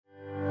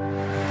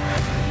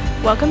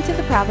Welcome to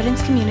the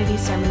Providence Community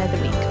Sermon of the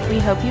Week. We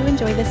hope you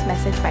enjoy this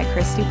message by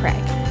Chris Dupre.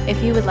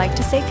 If you would like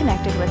to stay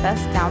connected with us,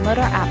 download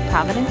our app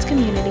Providence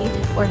Community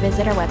or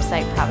visit our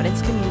website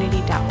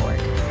providencecommunity.org.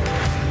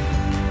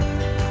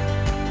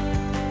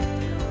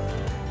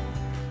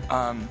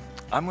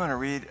 I'm going to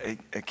read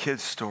a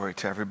kid's story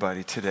to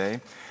everybody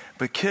today.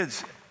 But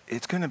kids,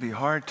 it's going to be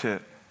hard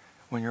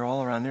when you're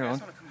all around there.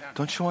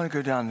 Don't you want to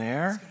go down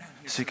there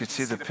so you can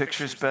see the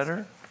pictures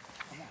better?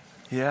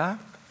 Yeah?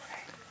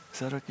 Is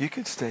that okay? You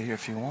could stay here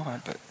if you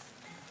want, but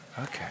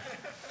okay.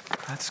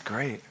 That's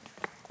great.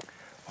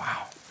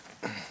 Wow.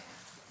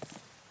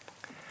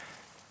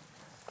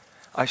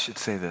 I should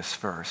say this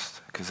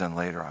first, because then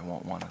later I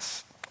won't want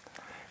us.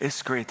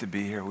 It's great to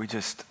be here.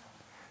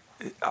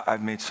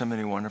 I've made so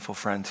many wonderful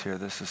friends here.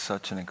 This is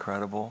such an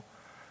incredible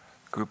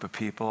group of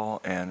people,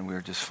 and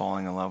we're just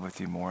falling in love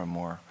with you more and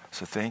more.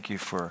 So thank you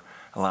for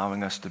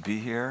allowing us to be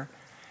here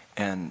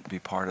and be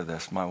part of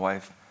this. My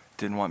wife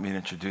didn't want me to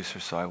introduce her,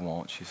 so I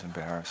won't. She's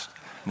embarrassed.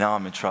 Now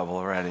I'm in trouble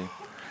already.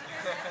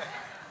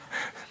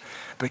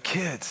 But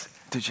kids,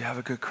 did you have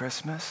a good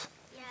Christmas?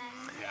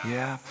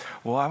 Yeah?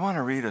 Well, I want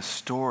to read a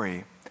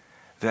story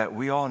that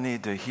we all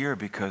need to hear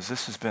because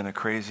this has been a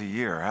crazy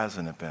year,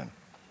 hasn't it been?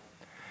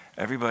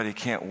 Everybody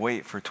can't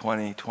wait for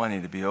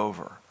 2020 to be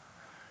over.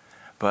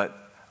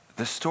 But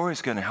the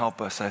story's going to help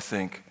us, I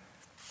think,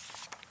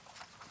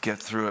 get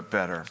through it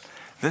better.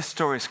 This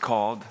story's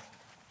called,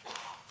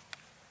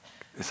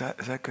 is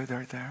that good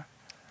right there?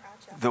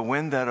 Gotcha. The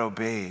Wind That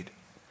Obeyed.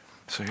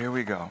 So here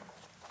we go.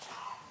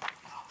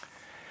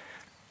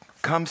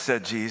 Come,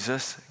 said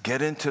Jesus,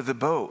 get into the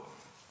boat.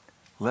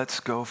 Let's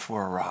go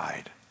for a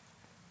ride.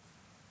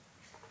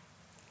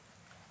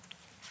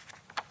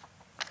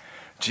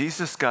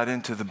 Jesus got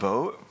into the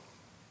boat.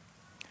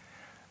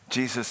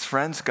 Jesus'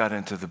 friends got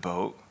into the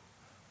boat.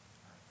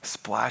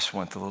 Splash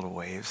went the little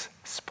waves.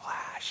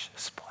 Splash,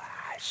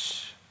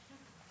 splash.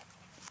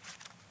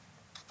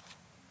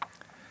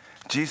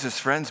 Jesus'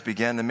 friends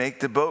began to make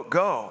the boat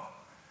go.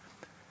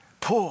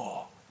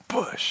 Pull,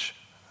 push,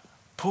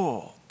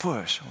 pull,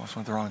 push. Almost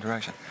went the wrong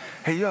direction.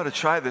 Hey, you ought to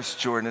try this,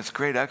 Jordan. It's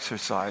great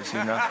exercise,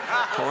 you know.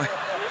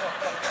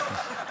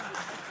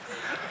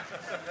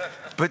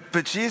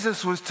 But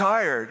Jesus was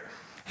tired.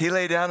 He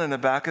lay down in the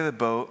back of the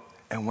boat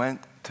and went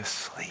to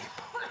sleep.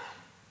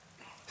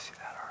 See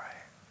that all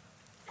right?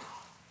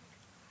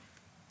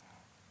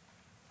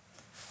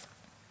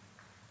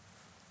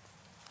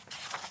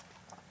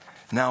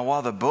 Now,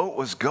 while the boat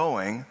was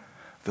going,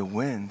 the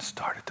wind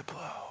started to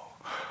blow.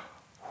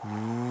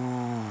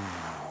 Ooh.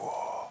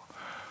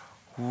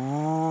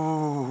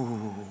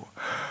 Ooh.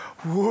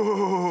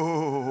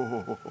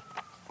 Whoa.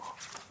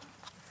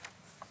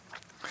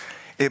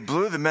 It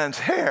blew the men's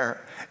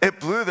hair. It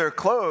blew their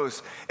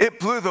clothes. It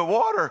blew the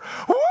water.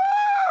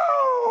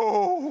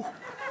 Whoa!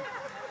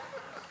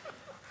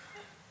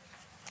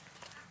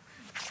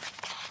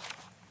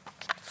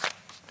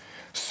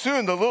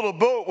 Soon the little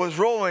boat was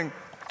rolling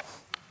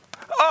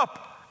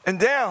up and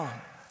down,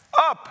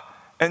 up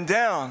and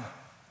down,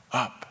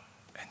 up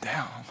and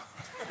down.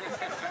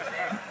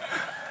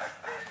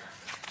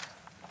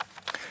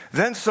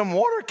 Then some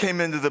water came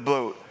into the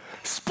boat.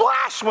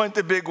 Splash went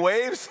the big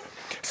waves.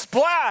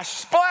 Splash,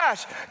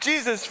 splash.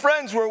 Jesus'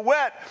 friends were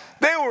wet.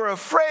 They were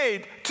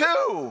afraid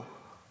too.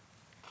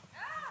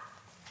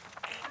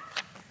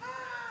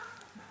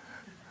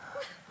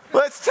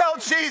 Let's tell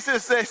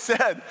Jesus, they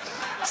said.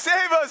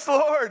 Save us,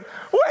 Lord.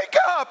 Wake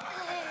up.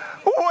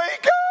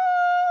 Wake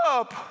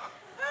up.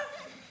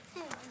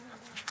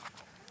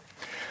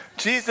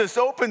 Jesus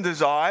opened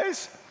his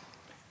eyes.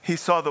 He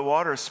saw the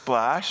water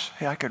splash.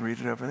 Hey, I can read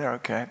it over there,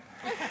 okay.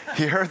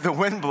 He heard the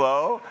wind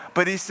blow,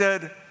 but he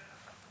said,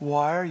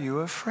 why are you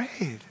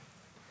afraid?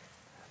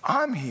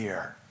 I'm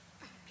here.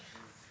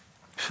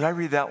 Should I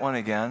read that one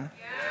again?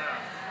 Yes.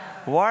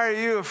 Why are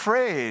you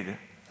afraid?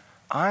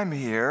 I'm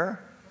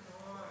here.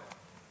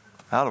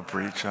 That'll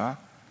preach, huh?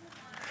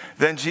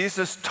 Then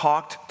Jesus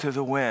talked to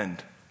the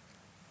wind.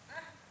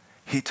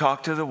 He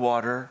talked to the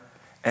water,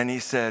 and he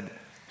said,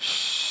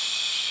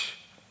 shh,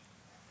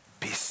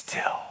 be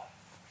still.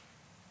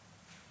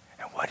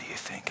 And what do you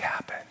think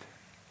happened?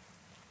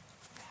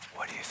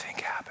 What do you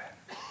think happened?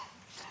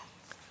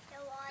 The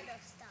water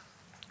stopped.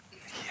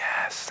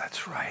 Yes,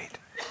 that's right.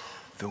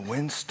 The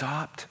wind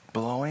stopped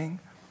blowing.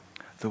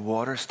 The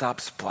water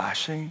stopped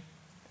splashing.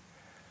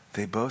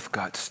 They both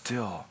got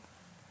still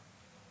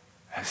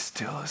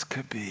as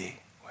could be.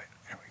 Wait,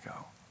 here we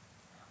go.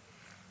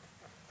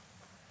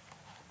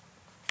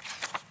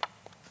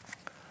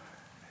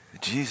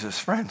 Jesus'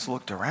 friends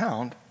looked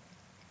around.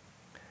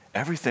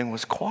 Everything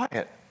was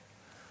quiet.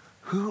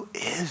 Who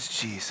is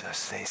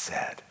Jesus, they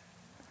said.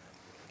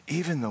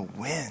 Even the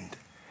wind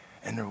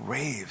and the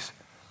waves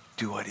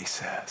do what he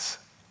says.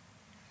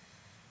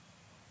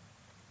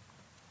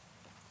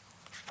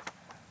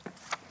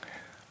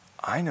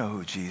 I know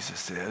who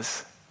Jesus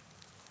is.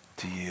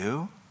 Do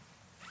you?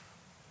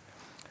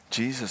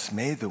 Jesus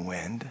made the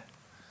wind.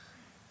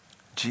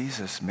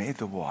 Jesus made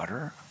the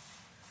water.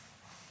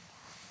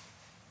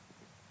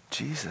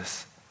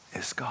 Jesus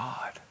is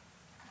God.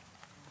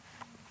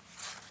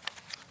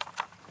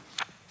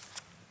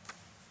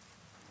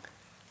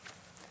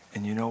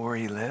 And you know where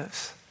he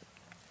lives?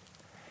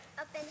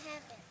 Up in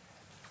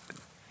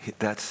heaven.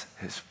 That's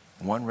his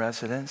one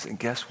residence. And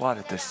guess what?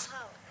 In our house.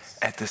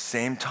 At the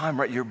same time,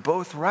 right? You're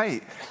both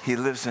right. He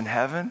lives in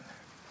heaven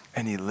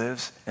and he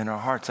lives in our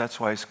hearts. That's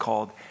why he's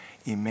called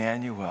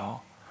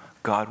Emmanuel,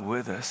 God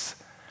with us,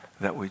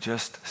 that we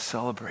just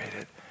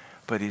celebrated.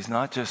 But he's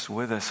not just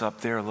with us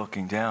up there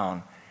looking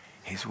down.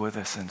 He's with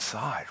us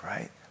inside,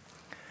 right?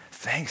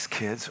 Thanks,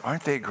 kids.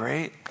 Aren't they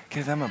great?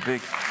 Give them a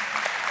big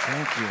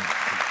thank you.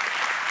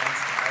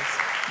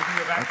 You can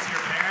go back to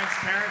your parents.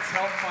 Parents,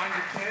 help find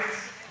your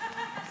kids.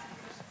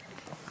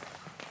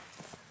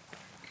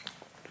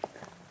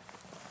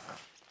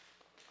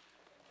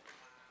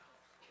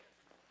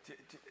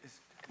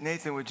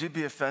 Nathan, would you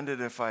be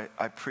offended if I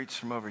preach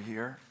from over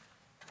here?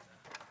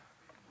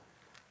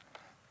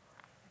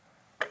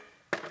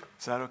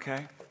 Is that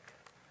okay?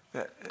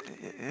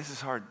 This is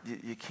hard.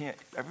 You can't,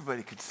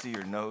 everybody could see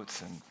your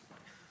notes and,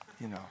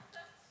 you know.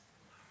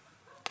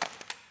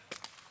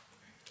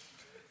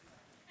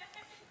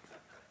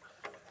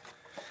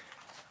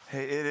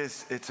 Hey,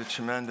 it's a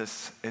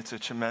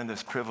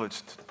tremendous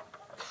privilege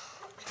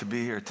to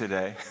be here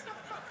today.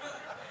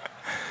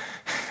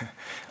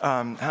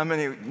 How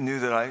many knew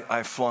that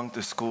I flunked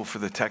the school for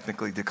the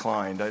technically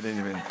declined? I didn't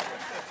even.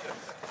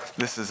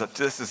 This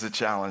is a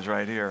challenge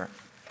right here.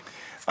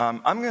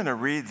 I'm going to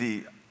read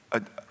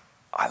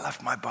I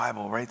left my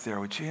Bible right there.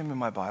 Would you hand me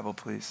my Bible,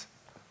 please?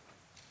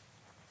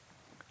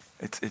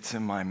 It's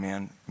in my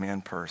man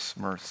purse,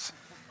 Merce.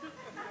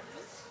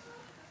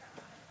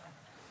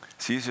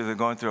 It's easier than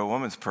going through a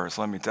woman's purse,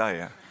 let me tell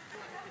you.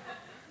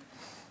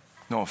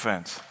 No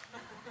offense.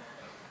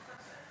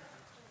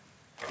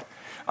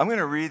 I'm going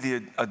to read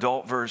the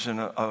adult version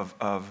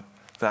of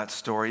that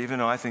story, even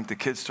though I think the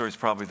kid's story is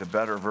probably the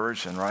better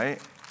version,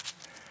 right?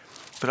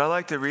 But I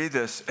like to read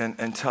this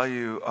and tell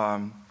you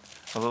a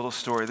little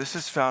story. This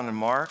is found in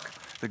Mark,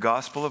 the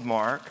Gospel of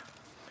Mark,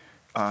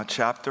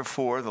 chapter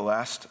 4, the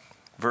last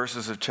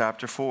verses of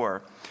chapter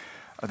 4.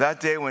 That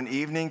day when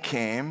evening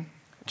came,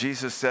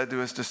 Jesus said to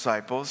his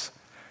disciples,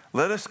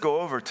 "Let us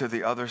go over to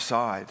the other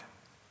side."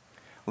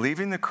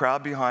 Leaving the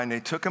crowd behind,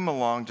 they took him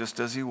along just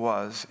as he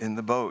was in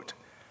the boat.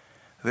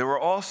 There were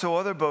also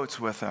other boats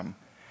with him.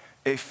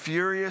 A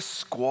furious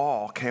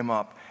squall came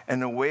up,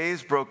 and the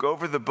waves broke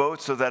over the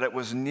boat so that it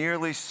was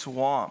nearly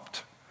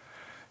swamped.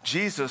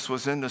 Jesus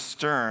was in the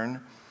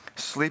stern,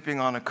 sleeping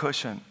on a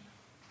cushion.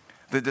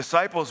 The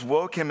disciples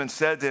woke him and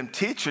said to him,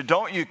 "Teacher,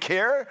 don't you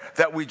care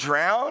that we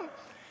drown?"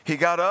 He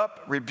got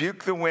up,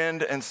 rebuked the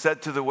wind, and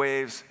said to the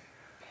waves,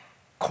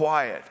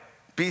 "Quiet,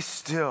 be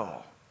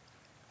still."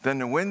 Then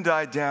the wind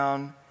died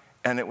down,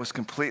 and it was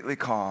completely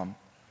calm.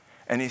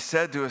 And he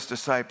said to his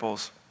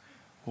disciples,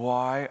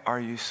 "Why are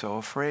you so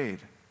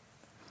afraid?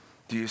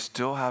 Do you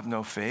still have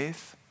no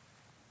faith?"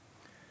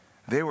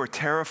 They were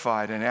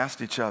terrified and asked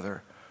each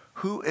other,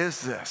 "Who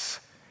is this?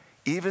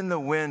 Even the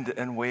wind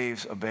and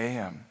waves obey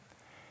him."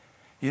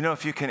 You know,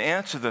 if you can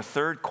answer the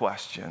third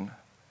question,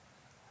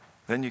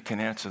 then you can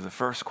answer the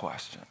first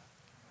question.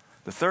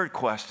 The third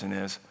question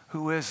is,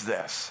 who is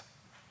this?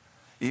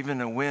 Even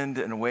the wind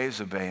and waves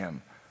obey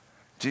him.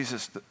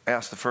 Jesus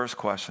asked the first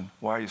question,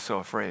 why are you so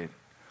afraid?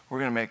 We're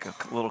going to make a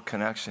little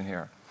connection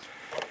here.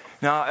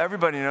 Now,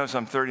 everybody knows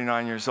I'm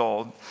 39 years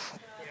old.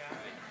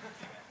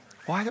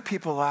 Why do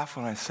people laugh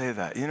when I say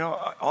that? You know,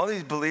 all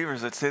these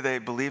believers that say they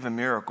believe in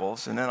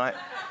miracles, and then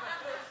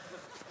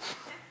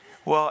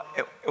well,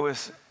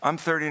 I'm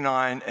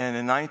 39, and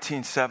in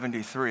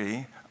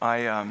 1973,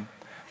 I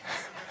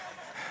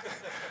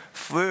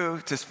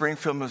flew to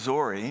Springfield,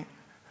 Missouri,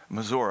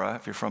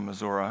 if you're from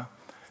Missouri,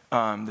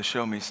 the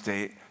Show Me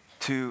State,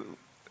 to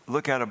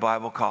look at a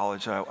Bible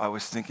college I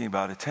was thinking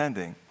about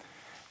attending.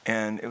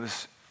 And it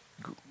was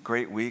a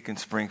great week in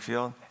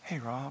Springfield. Hey,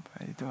 Rob,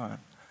 how you doing?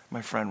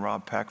 My friend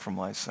Rob Peck from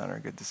Life Center,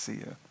 good to see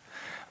you.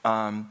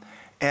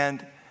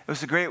 And it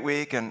was a great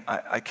week, and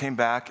I came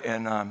back,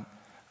 and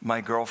my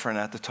girlfriend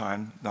at the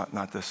time,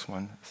 not this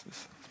one,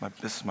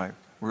 this is my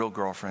real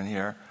girlfriend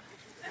here.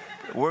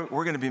 We're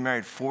going to be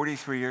married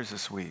 43 years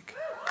this week.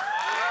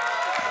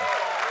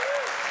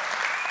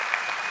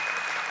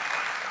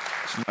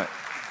 She's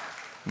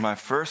my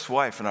first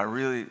wife, and I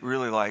really,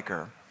 really like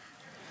her.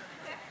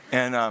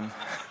 And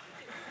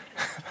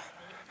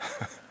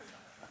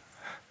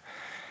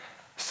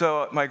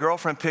so my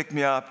girlfriend picked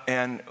me up,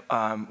 and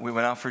we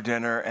went out for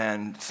dinner,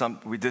 and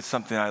we did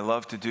something I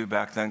loved to do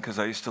back then because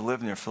I used to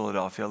live near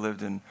Philadelphia. I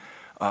lived in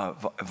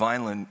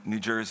Vineland, New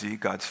Jersey,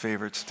 God's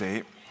favorite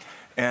state.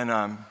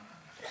 And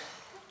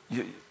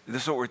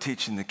this is what we're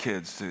teaching the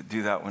kids, to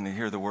do that when they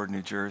hear the word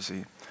New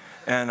Jersey.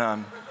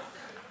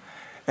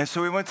 And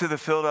so we went to the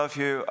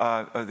Philadelphia,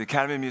 the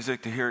Academy of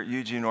Music to hear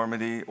Eugene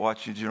Ormandy,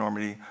 watch Eugene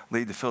Ormandy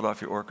lead the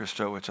Philadelphia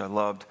Orchestra, which I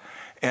loved.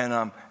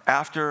 And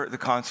after the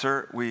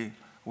concert, we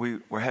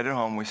were headed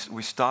home.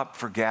 We stopped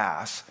for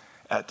gas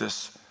at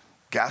this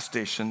gas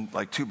station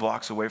like 2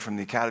 blocks away from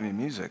the Academy of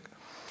Music.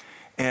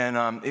 And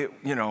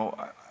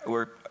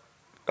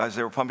as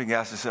they were pumping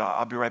gas, I said,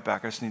 "I'll be right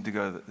back. I just need to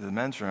go to the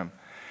men's room."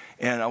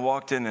 And I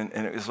walked in,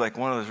 and it was like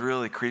one of those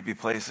really creepy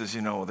places,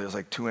 there's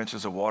like 2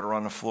 inches of water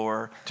on the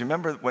floor. Do you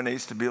remember when they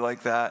used to be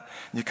like that?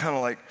 You kind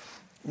of like,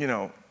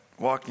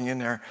 walking in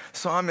there.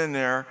 So I'm in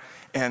there,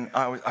 and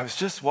I was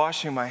just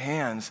washing my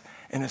hands,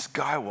 and this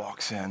guy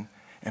walks in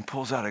and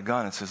pulls out a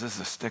gun and says, "This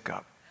is a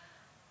stick-up."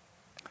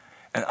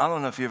 And I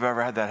don't know if you've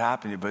ever had that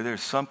happen to you, but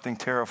there's something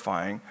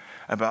terrifying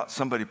about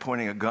somebody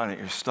pointing a gun at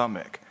your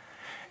stomach.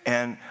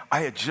 And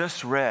I had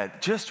just read,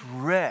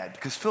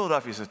 because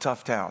Philadelphia is a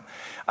tough town.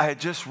 I had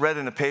just read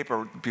in the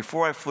paper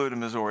before I flew to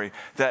Missouri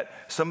that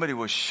somebody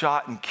was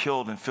shot and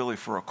killed in Philly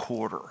for a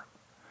quarter.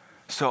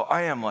 So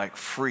I am like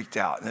freaked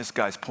out. And this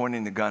guy's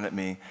pointing the gun at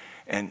me,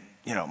 and,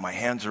 my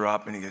hands are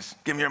up, and he goes,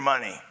 "Give me your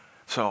money."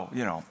 So,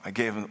 I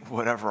gave him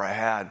whatever I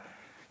had.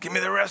 "Give me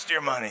the rest of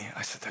your money."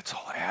 I said, "That's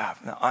all I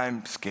have." Now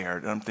I'm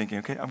scared, and I'm thinking,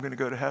 okay, I'm going to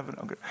go to heaven.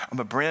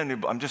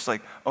 I'm just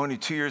like only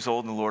 2 years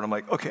old in the Lord. I'm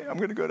like, okay, I'm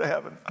going to go to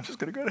heaven. I'm just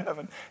going to go to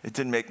heaven. It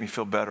didn't make me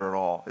feel better at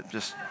all. It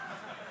just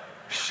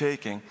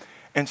shaking.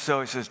 And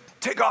so he says,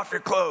 "Take off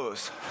your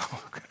clothes."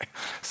 Okay.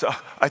 So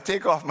I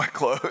take off my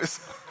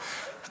clothes.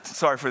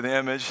 Sorry for the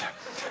image.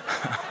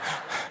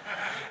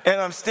 And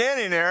I'm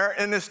standing there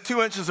in this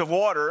 2 inches of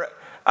water.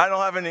 I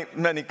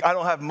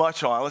don't have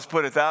much on, let's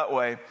put it that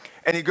way.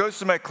 And he goes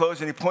to my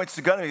clothes and he points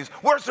the gun and he goes,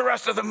 "Where's the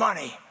rest of the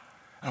money?"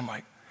 And I'm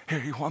like, "Here,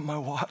 you want my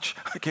watch?"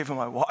 I gave him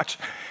my watch.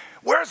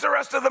 "Where's the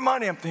rest of the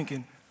money?" I'm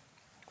thinking,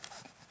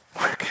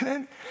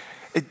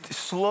 it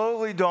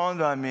slowly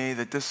dawned on me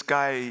that this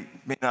guy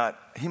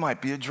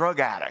might be a drug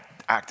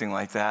addict acting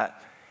like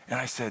that. And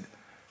I said,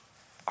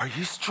 "Are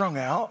you strung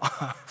out?"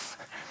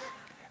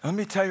 Let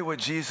me tell you what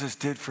Jesus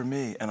did for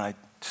me. And I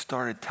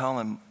started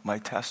telling my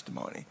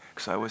testimony,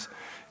 because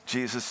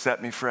Jesus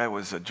set me free. I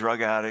was a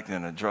drug addict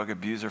and a drug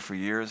abuser for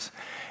years.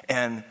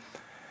 And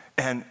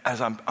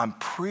as I'm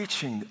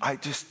preaching,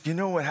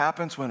 what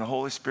happens when the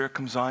Holy Spirit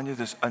comes on you?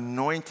 This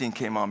anointing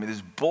came on me.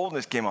 This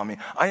boldness came on me.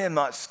 I am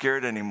not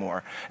scared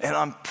anymore. And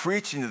I'm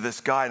preaching to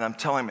this guy, and I'm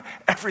telling him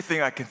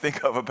everything I can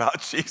think of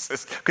about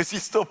Jesus, because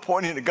he's still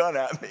pointing a gun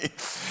at me.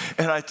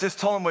 And I just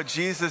told him what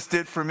Jesus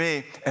did for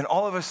me. And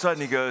all of a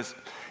sudden he goes,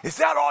 "Is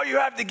that all you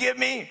have to give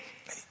me?"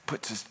 And he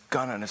puts his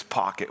gun in his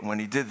pocket. And when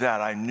he did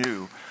that, I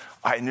knew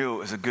it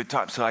was a good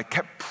time. So I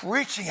kept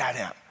preaching at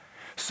him.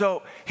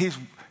 So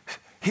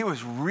he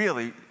was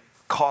really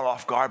caught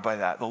off guard by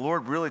that. The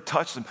Lord really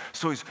touched him.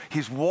 So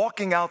he's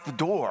walking out the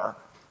door,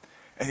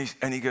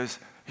 and he goes,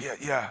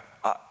 yeah,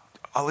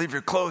 I'll leave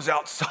your clothes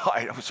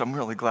outside, which I'm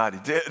really glad he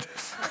did.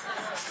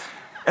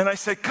 And I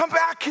said, "Come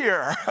back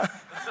here."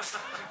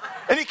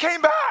 And he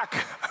came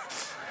back.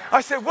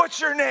 I said, "What's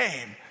your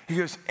name?" He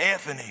goes,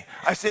 "Anthony."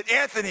 I said,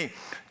 "Anthony,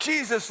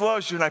 Jesus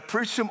loves you." And I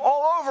preached him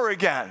all over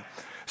again.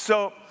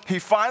 So he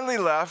finally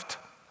left.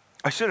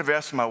 I should have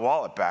asked for my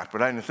wallet back,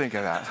 but I didn't think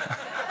of that.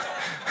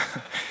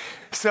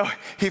 So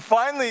he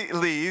finally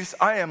leaves.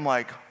 I am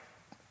like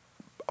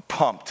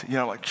pumped,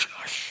 like,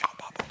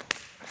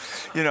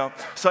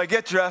 So I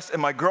get dressed,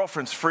 and my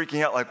girlfriend's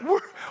freaking out, like,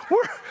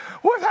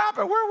 what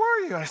happened? Where were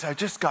you? And I said,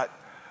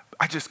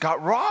 I just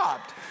got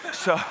robbed.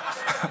 So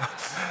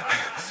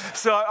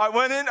I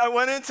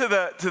went into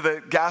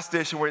the gas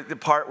station, the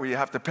part where you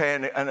have to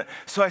pay. And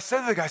so I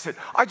said to the guy,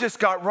 "I just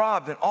got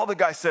robbed." And all the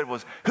guy said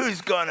was,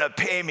 "Who's gonna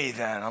pay me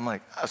then?" I'm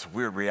like, that's a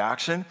weird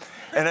reaction.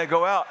 And I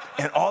go out,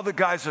 and all the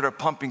guys that are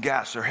pumping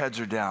gas, their heads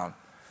are down.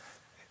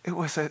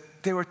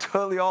 They were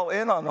totally all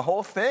in on the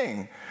whole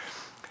thing.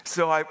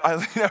 So I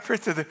lean over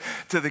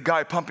to the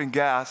guy pumping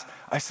gas.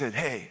 I said,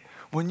 "Hey,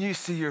 when you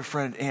see your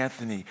friend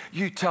Anthony,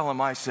 you tell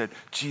him I said,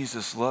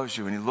 'Jesus loves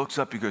you.'" And he looks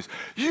up, he goes,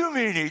 "You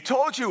mean he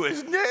told you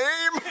his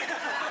name?"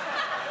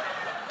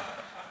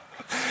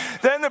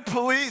 Then the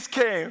police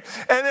came,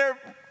 and they're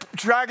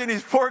dragging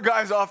these poor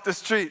guys off the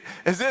street.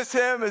 "Is this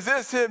him? Is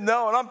this him?"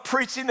 No, and I'm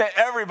preaching to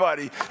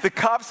everybody. The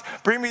cops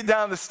bring me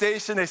down the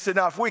station. They said,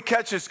 "Now, if we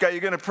catch this guy,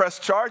 you're going to press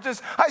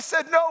charges?" I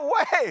said, "No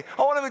way.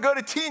 I want him to go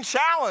to Teen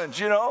Challenge,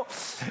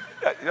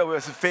 It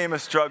was a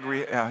famous drug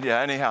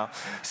anyhow.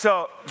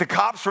 So the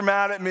cops were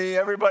mad at me.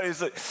 Everybody's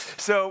like,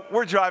 so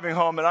we're driving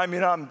home, and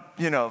I'm,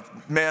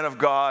 man of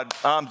God.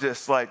 I'm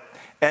just like,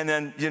 and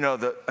then,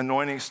 the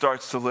anointing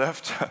starts to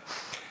lift.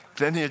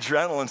 Then the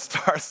adrenaline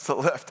starts to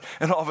lift.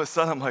 And all of a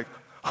sudden, I'm like,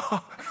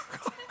 oh.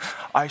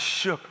 I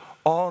shook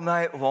all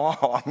night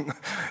long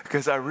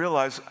because I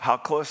realized how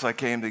close I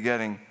came to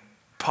getting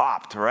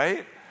popped,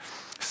 right?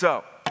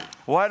 So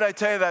why did I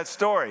tell you that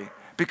story?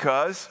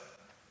 Because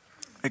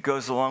it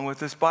goes along with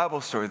this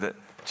Bible story that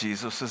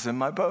Jesus is in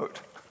my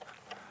boat.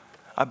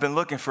 I've been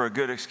looking for a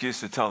good excuse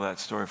to tell that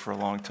story for a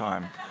long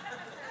time.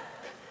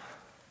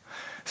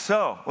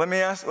 So let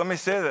me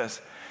say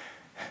this.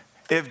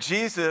 If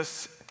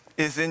Jesus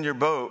is in your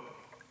boat,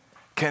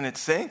 can it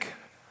sink?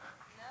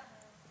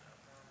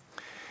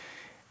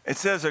 It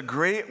says a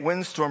great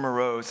windstorm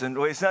arose. And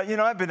it's not,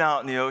 I've been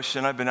out in the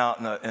ocean. I've been out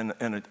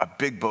in a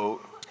big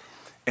boat.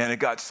 And it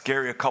got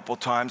scary a couple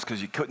times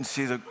because you couldn't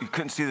see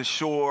the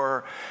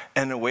shore,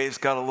 and the waves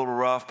got a little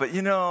rough. But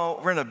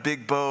we're in a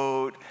big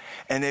boat,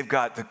 and they've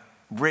got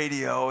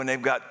radio, and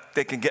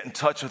they can get in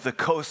touch with the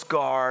Coast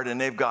Guard, and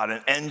they've got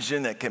an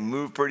engine that can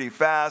move pretty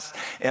fast.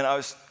 And I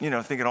was,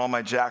 thinking all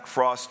my Jack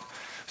Frost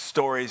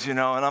stories, and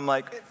I'm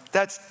like,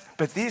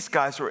 but these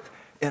guys were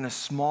in a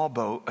small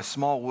boat, a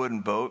small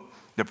wooden boat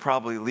that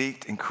probably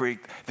leaked and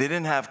creaked. They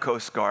didn't have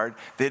Coast Guard.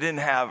 They didn't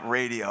have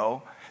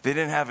radio. They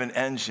didn't have an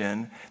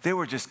engine. They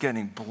were just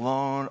getting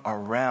blown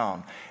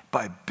around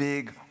by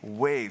big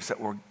waves that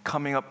were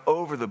coming up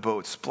over the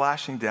boat,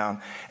 splashing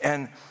down.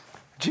 And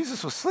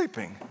Jesus was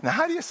sleeping. Now,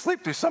 how do you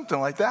sleep through something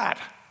like that?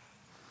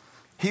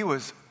 He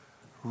was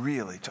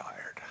really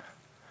tired,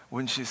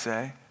 wouldn't you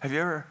say? Have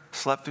you ever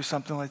slept through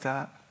something like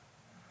that?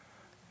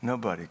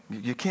 Nobody.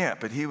 You can't,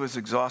 but he was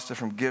exhausted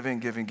from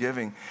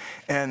giving.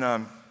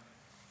 And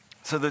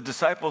so the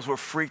disciples were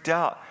freaked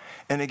out.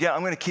 And again, I'm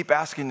going to keep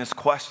asking this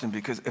question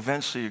because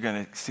eventually you're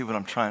going to see what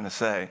I'm trying to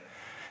say.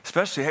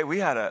 Especially, hey, we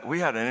had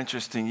an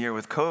interesting year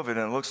with COVID, and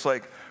it looks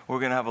like we're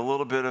going to have a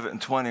little bit of it in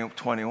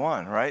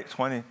 2021, right?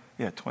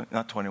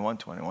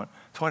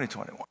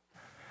 2021.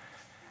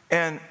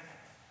 And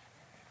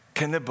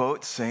can the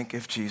boat sink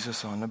if Jesus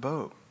is on the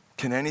boat?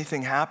 Can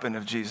anything happen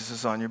if Jesus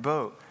is on your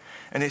boat?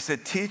 And they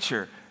said,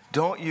 teacher,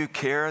 don't you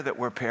care that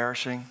we're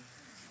perishing?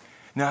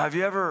 Now, have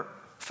you ever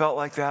felt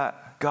like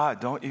that?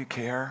 God, don't you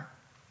care?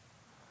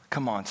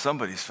 Come on,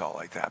 somebody's felt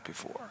like that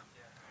before.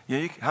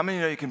 How many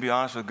know you can be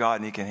honest with God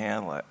and he can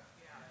handle it?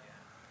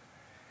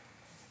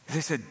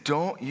 They said,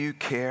 don't you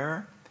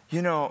care?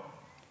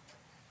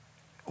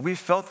 We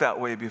felt that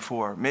way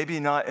before. Maybe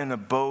not in a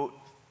boat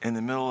in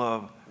the middle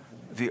of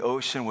the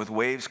ocean with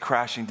waves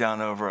crashing down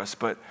over us,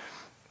 but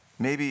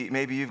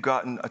maybe you've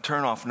gotten a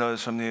turnoff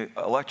notice from the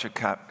electric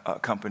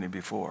company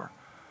before,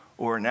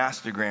 or an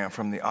Instagram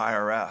from the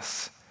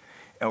IRS,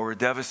 and we're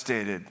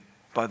devastated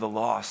by the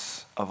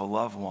loss of a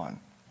loved one.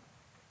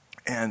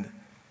 And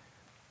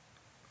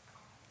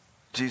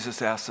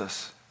Jesus asks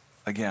us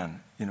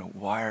again,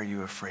 why are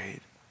you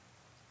afraid?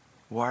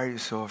 Why are you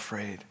so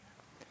afraid?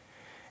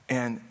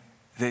 And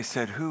they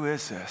said, who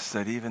is this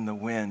that even the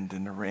wind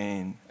and the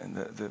rain and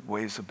the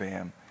waves obey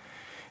him?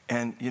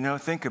 And,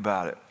 think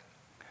about it.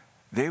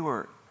 They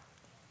were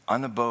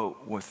on the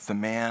boat with the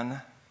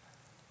man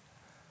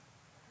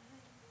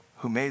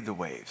who made the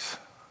waves.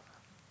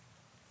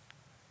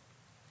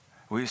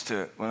 We used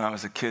to, when I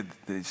was a kid,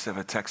 they used to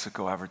have a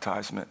Texaco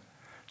advertisement,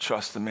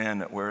 trust the man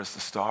that wears the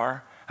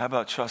star. How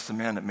about trust the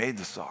man that made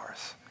the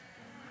stars?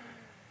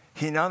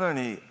 He not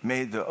only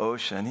made the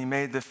ocean, he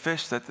made the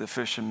fish that the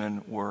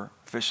fishermen were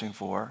fishing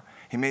for.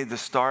 He made the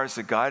stars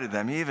that guided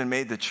them. He even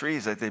made the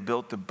trees that they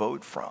built the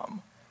boat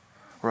from,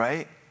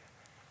 right?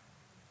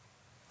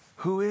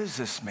 Who is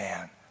this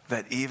man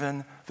that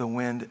even the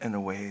wind and the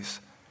waves?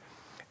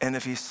 And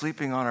if he's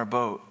sleeping on our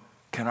boat,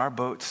 can our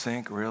boat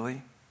sink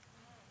really?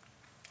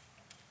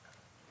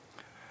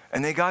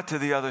 And they got to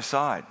the other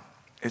side.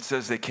 It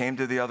says they came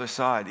to the other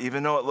side.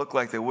 Even though it looked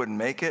like they wouldn't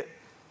make it,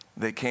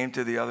 they came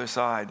to the other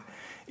side.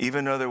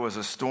 Even though there was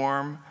a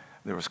storm,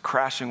 there was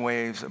crashing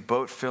waves, a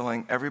boat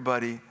filling,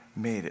 everybody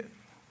made it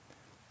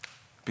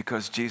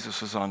because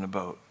Jesus was on the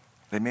boat.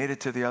 They made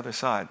it to the other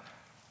side.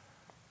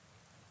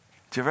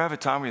 Do you ever have a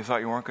time where you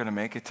thought you weren't going to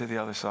make it to the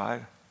other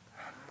side?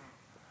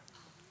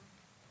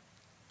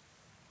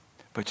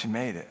 But you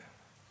made it.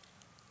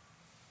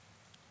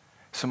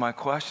 So my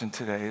question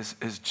today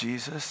is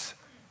Jesus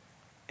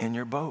in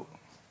your boat?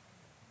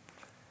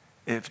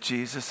 If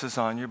Jesus is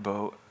on your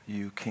boat,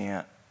 you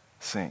can't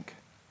sink.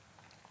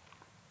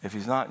 If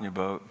he's not in your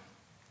boat,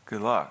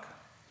 good luck.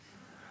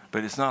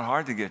 But it's not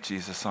hard to get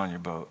Jesus on your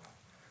boat.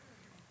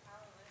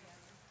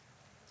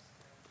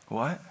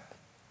 What?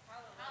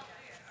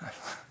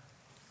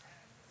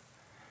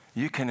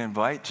 You can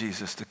invite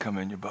Jesus to come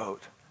in your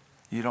boat.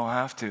 You don't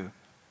have to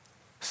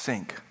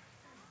sink.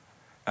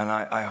 And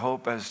I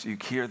hope as you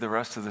hear the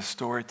rest of the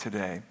story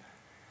today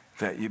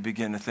that you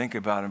begin to think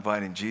about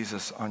inviting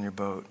Jesus on your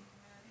boat.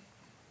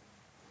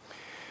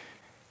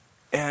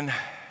 And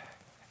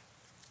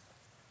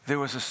there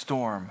was a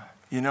storm.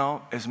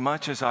 As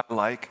much as I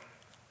like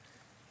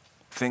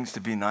things to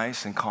be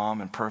nice and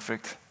calm and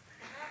perfect,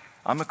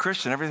 I'm a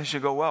Christian. Everything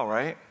should go well,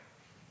 right?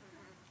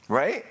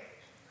 Right?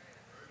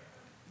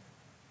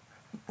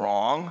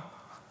 Wrong.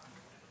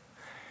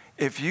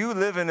 If you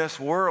live in this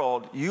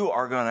world, you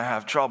are going to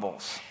have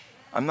troubles.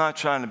 I'm not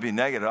trying to be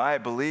negative. I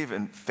believe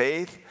in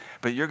faith,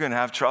 but you're going to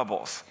have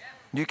troubles.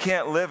 You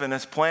can't live in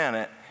this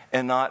planet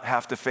and not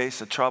have to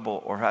face a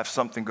trouble or have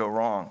something go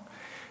wrong.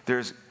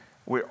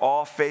 We're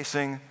all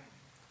facing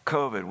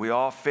COVID. We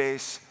all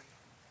face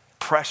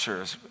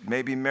pressures,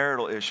 maybe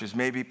marital issues,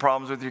 maybe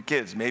problems with your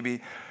kids,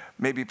 maybe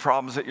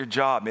problems at your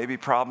job, maybe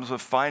problems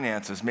with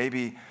finances,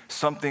 maybe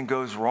something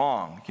goes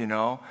wrong,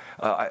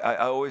 I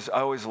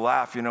always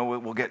laugh,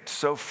 we'll get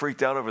so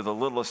freaked out over the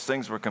littlest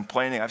things we're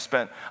complaining. I've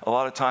spent a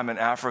lot of time in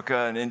Africa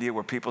and India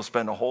where people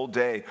spend a whole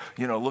day,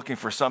 looking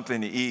for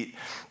something to eat,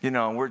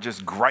 and we're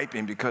just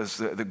griping because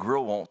the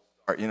grill won't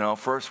start,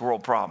 first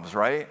world problems,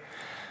 right?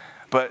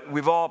 But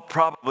we've all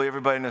probably,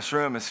 everybody in this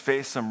room has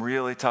faced some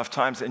really tough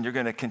times, and you're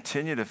going to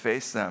continue to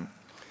face them.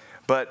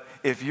 But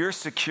if your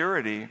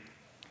security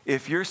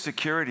if your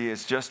security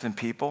is just in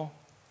people,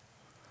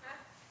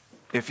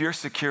 if your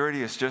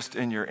security is just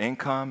in your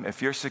income,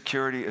 if your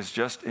security is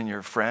just in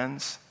your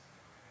friends,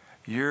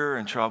 you're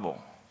in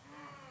trouble.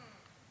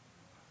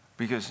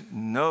 Because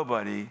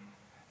nobody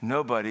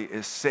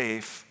is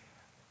safe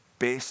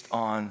based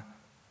on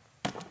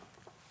a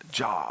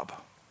job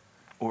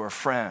or a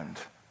friend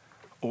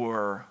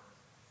or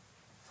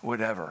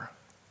whatever.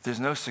 There's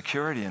no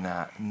security in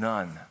that,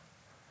 none.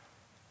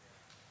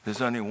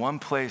 There's only one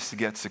place to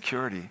get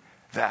security,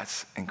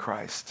 that's in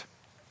Christ.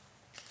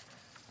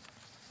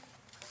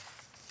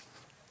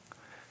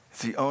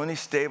 The only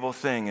stable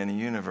thing in the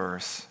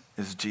universe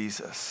is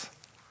Jesus.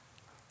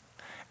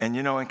 And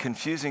in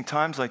confusing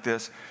times like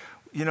this,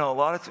 a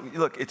lot of,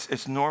 look,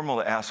 it's normal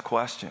to ask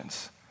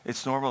questions.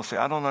 It's normal to say,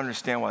 I don't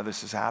understand why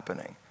this is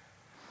happening.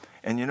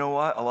 And you know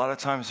what? A lot of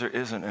times there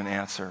isn't an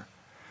answer.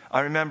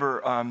 I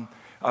remember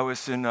I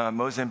was in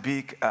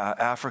Mozambique,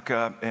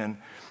 Africa, and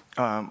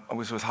I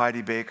was with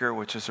Heidi Baker,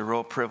 which is a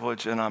real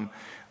privilege. And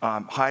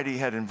Heidi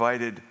had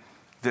invited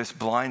this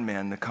blind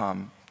man to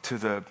come to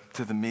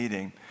the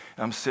meeting.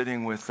 I'm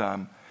sitting with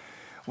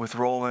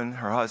Roland,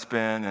 her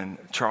husband, and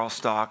Charles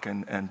Stock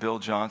and Bill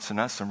Johnson.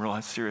 That's some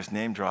real serious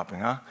name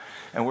dropping, huh?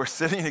 And we're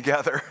sitting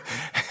together,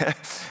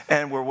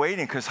 and we're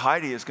waiting because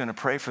Heidi is going to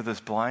pray for this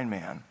blind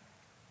man.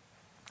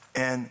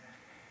 And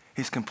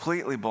he's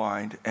completely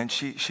blind, and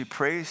she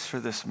prays for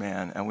this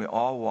man, and we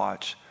all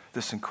watch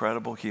this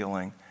incredible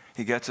healing.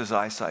 He gets his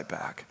eyesight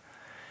back.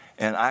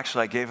 And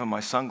actually, I gave him my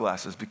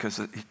sunglasses because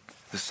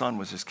the sun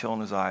was just killing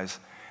his eyes,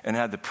 and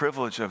had the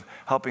privilege of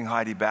helping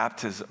Heidi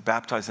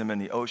baptize him in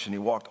the ocean. He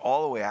walked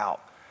all the way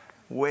out,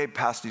 way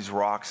past these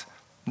rocks,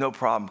 no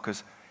problem,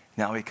 because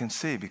now he can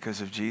see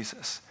because of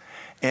Jesus.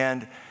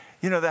 And,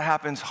 that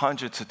happens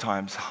hundreds of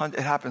times. It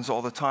happens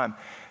all the time.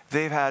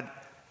 They've had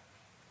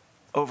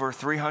over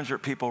 300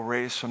 people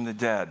raised from the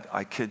dead.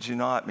 I kid you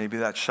not. Maybe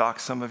that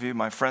shocks some of you.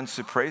 My friend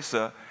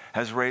Supresa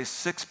has raised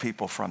 6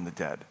 people from the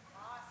dead.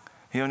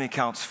 He only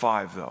counts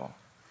 5, though,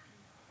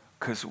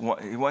 because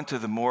he went to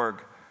the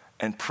morgue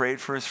and prayed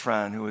for his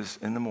friend who was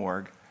in the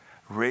morgue,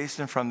 raised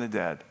him from the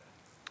dead,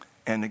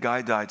 and the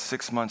guy died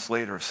 6 months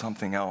later of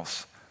something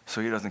else,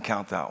 so he doesn't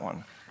count that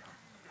one.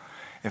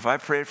 If I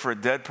prayed for a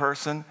dead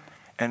person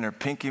and their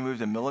pinky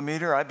moved a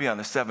millimeter, I'd be on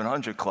the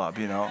 700 club,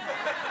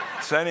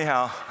 So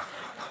anyhow,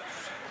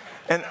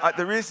 and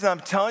the reason I'm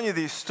telling you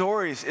these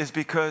stories is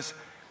because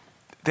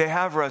they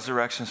have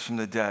resurrections from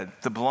the dead.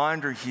 The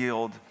blind are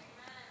healed,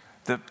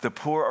 the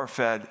poor are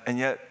fed, and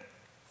yet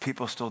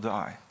people still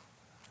die.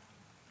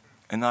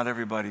 And not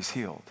everybody's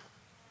healed.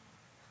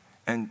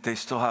 And they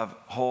still have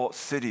whole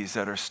cities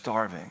that are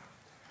starving.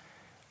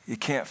 You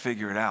can't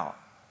figure it out.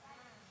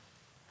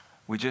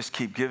 We just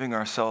keep giving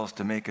ourselves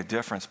to make a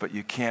difference, but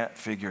you can't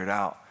figure it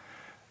out.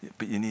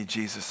 But you need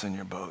Jesus in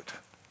your boat.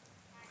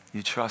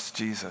 You trust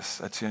Jesus.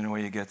 That's the only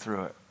way you get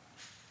through it.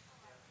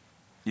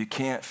 You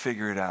can't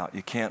figure it out.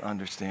 You can't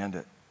understand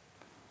it.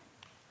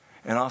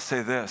 And I'll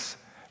say this,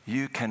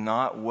 you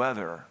cannot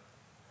weather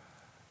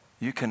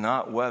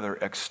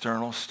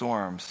external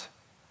storms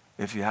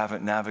if you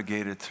haven't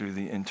navigated through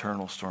the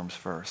internal storms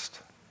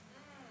first.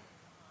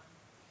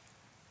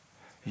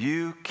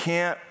 You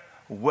can't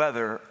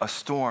weather a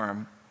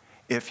storm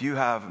if you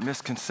have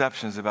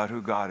misconceptions about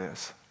who God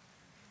is.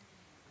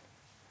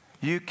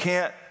 You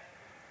can't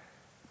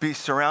be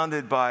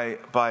surrounded by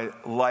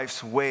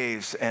life's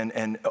waves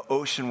and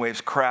ocean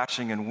waves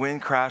crashing and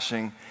wind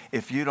crashing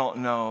if you don't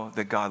know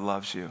that God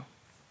loves you.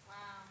 Wow.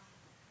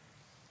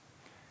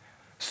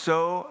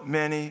 So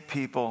many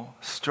people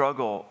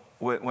struggle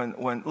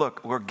when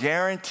look, we're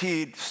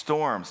guaranteed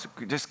storms.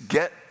 Just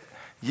get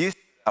used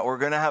to that. We're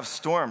going to have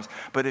storms.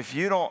 But if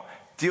you don't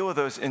deal with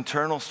those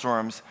internal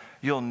storms,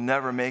 you'll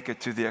never make it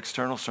through the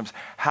external storms.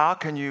 How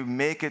can you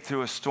make it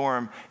through a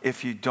storm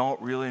if you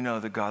don't really know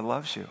that God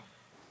loves you?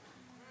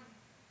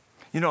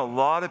 A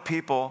lot of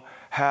people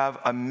have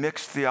a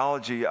mixed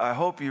theology. I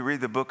hope you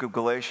read the book of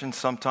Galatians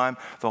sometime.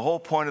 The whole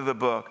point of the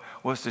book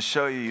was to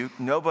show you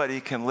nobody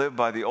can live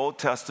by the Old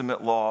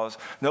Testament laws.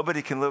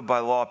 Nobody can live by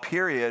law,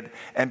 period,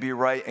 and be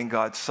right in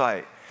God's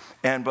sight.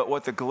 But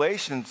what the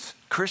Galatians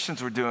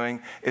Christians were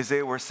doing is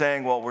they were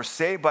saying, well, we're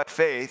saved by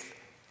faith,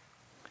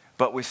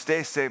 but we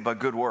stay saved by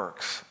good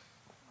works.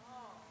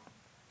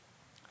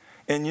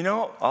 And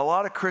a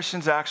lot of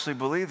Christians actually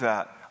believe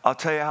that. I'll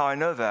tell you how I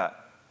know that.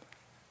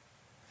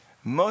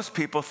 Most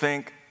people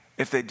think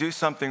if they do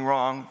something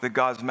wrong, that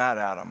God's mad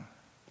at them.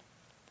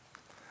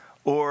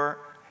 Or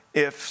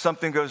if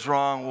something goes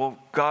wrong, well,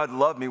 God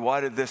loved me. Why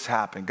did this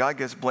happen? God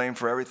gets blamed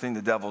for everything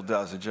the devil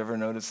does. Did you ever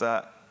notice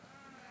that?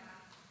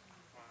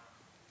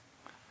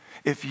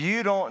 If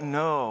you don't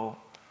know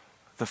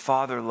the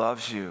Father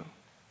loves you,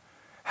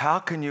 how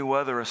can you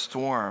weather a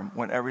storm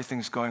when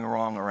everything's going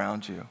wrong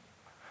around you?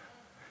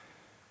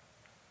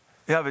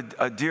 I have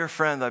a dear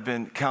friend I've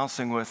been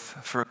counseling with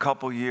for a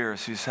couple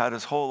years who's had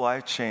his whole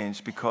life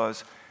changed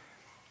because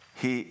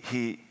he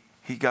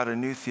got a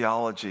new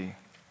theology.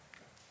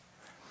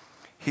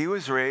 He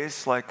was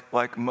raised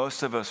like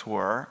most of us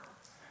were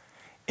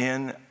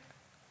in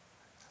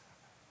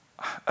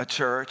a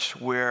church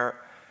where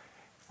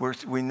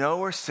we know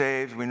we're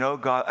saved, we know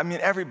God. I mean,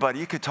 everybody,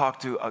 you could talk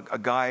to a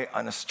guy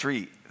on the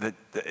street that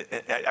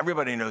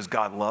everybody knows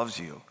God loves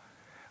you.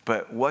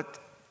 But what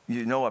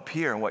you know up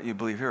here and what you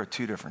believe here are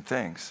two different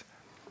things.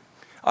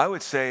 I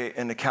would say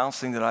in the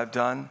counseling that I've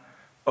done,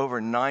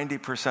 over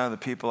 90% of the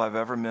people I've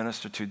ever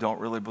ministered to don't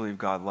really believe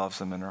God loves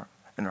them in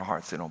their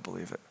hearts. They don't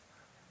believe it.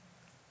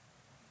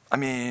 I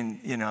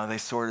mean, they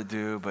sort of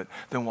do, but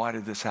then why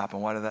did this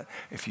happen? Why did that?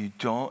 If you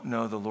don't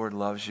know the Lord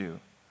loves you,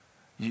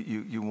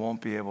 you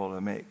won't be able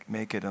to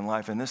make it in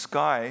life. And this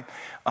guy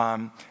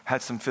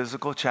had some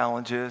physical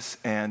challenges,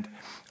 and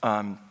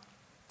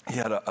he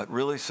had a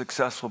really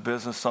successful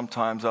business,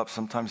 sometimes up,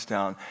 sometimes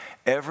down.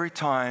 Every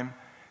time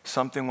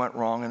something went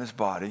wrong in his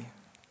body,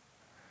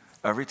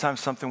 every time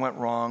something went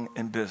wrong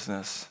in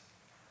business,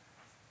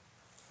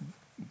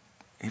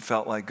 he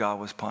felt like God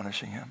was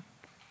punishing him.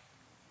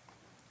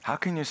 How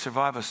can you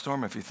survive a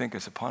storm if you think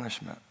it's a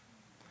punishment?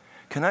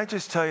 Can I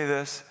just tell you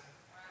this?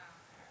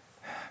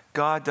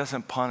 God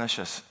doesn't punish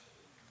us.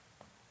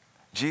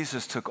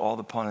 Jesus took all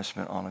the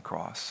punishment on the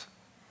cross.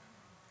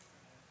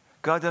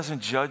 God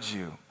doesn't judge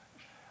you.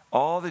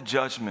 All the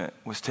judgment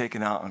was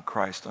taken out on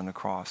Christ on the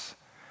cross.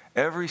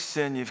 Every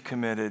sin you've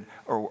committed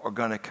or are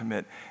going to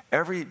commit,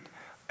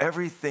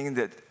 everything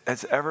that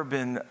has ever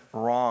been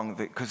wrong,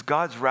 because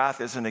God's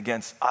wrath isn't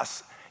against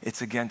us,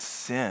 it's against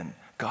sin.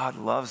 God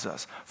loves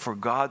us. For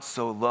God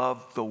so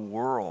loved the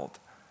world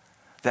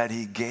that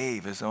he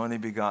gave his only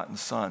begotten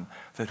Son,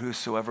 that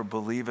whosoever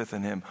believeth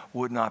in him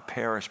would not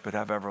perish but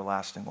have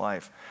everlasting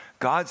life.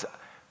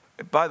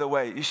 By the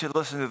way, you should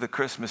listen to the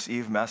Christmas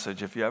Eve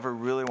message if you ever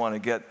really want to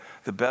get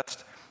the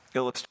best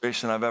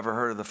illustration I've ever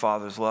heard of the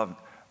Father's love.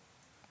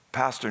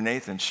 Pastor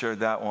Nathan shared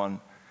that one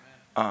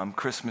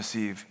Christmas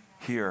Eve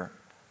here.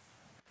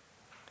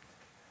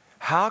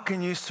 How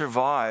can you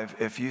survive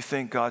if you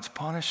think God's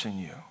punishing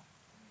you?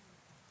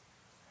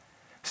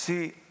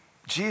 See,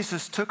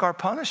 Jesus took our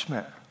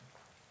punishment.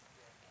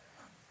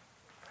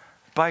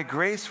 By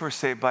grace, we're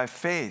saved by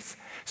faith.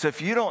 So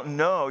if you don't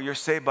know you're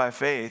saved by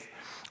faith,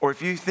 or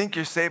if you think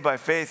you're saved by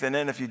faith, and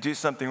then if you do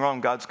something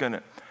wrong, God's going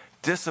to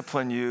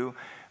discipline you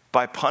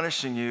by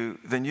punishing you,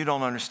 then you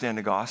don't understand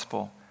the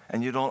gospel,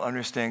 and you don't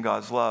understand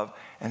God's love.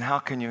 And how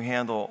can you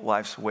handle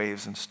life's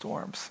waves and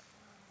storms?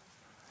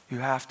 You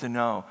have to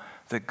know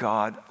that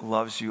God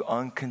loves you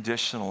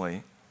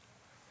unconditionally,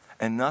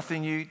 and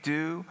nothing you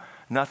do,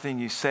 nothing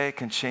you say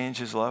can change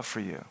his love for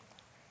you.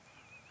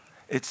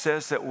 It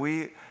says that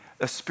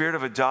a spirit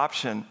of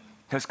adoption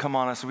has come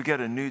on us. We get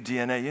a new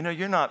DNA.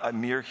 You're not a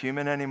mere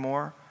human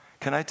anymore.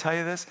 Can I tell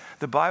you this?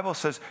 The Bible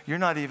says you're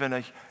not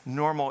even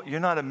you're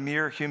not a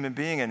mere human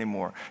being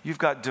anymore. You've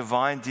got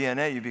divine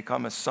DNA. You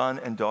become a son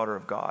and daughter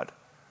of God.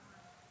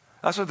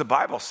 That's what the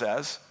Bible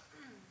says.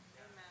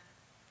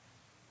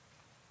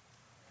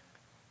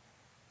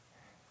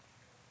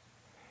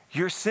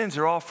 Your sins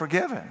are all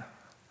forgiven.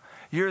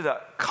 You're the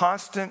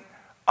constant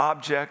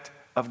object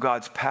of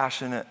God's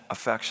passionate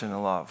affection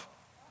and love.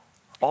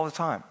 All the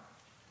time.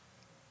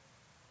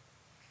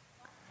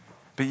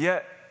 But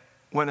yet,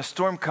 when a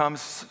storm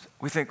comes,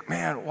 we think,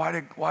 man, why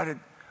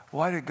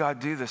did God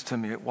do this to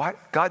me? Why?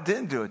 God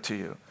didn't do it to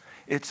you.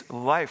 It's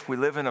life. We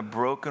live in a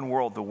broken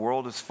world. The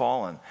world is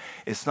fallen.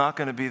 It's not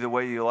going to be the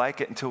way you like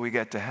it until we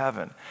get to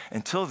heaven.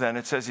 Until then,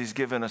 it says he's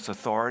given us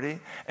authority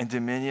and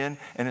dominion,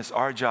 and it's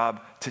our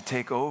job to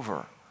take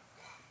over,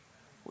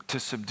 to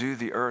subdue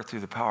the earth through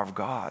the power of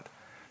God.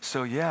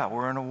 So yeah,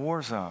 we're in a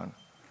war zone,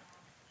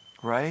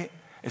 right?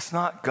 It's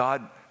not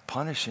God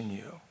punishing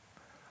you.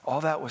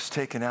 All that was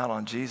taken out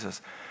on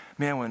Jesus.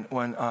 Man,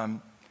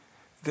 when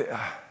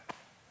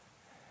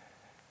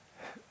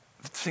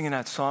singing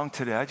that song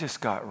today, I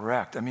just got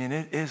wrecked. I mean,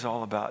 it is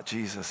all about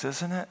Jesus,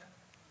 isn't it?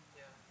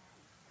 Yeah.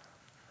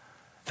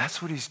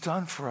 That's what he's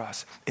done for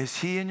us. Is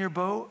he in your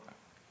boat?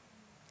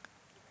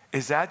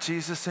 Is that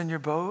Jesus in your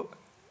boat?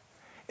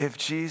 If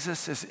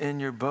Jesus is in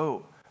your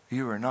boat,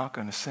 you are not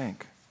going to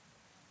sink.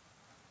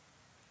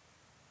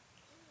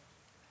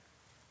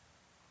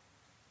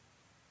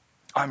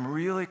 I'm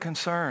really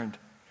concerned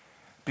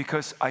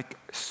because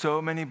so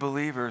many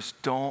believers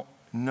don't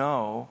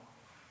know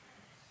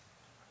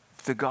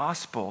the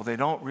gospel. They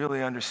don't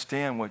really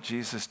understand what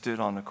Jesus did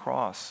on the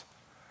cross.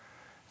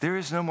 There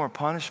is no more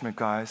punishment,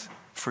 guys,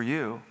 for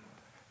you.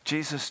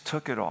 Jesus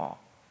took it all.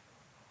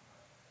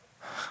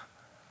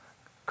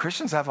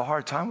 Christians have a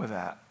hard time with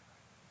that.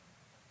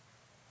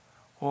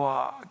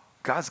 Well,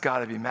 God's got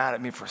to be mad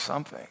at me for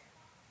something.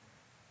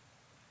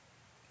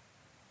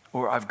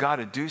 Or I've got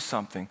to do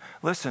something.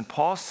 Listen,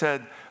 Paul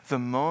said, the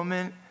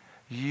moment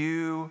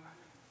you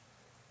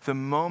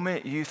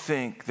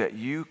think that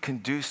you can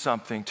do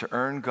something to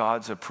earn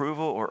God's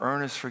approval or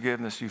earn his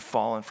forgiveness, you've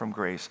fallen from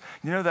grace.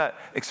 You know that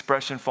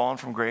expression, fallen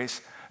from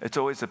grace? It's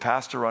always the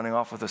pastor running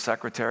off with a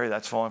secretary.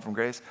 That's fallen from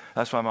grace.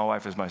 That's why my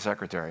wife is my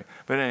secretary.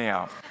 But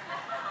anyhow,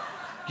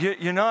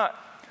 you're not...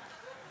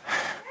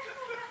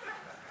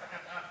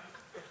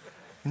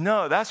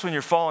 No, that's when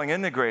you're falling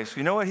into grace.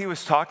 You know what he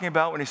was talking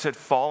about when he said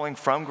falling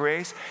from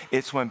grace?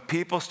 It's when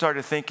people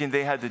started thinking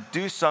they had to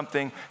do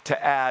something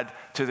to add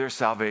to their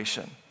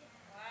salvation.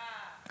 Wow.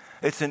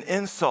 It's an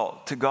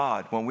insult to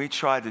God when we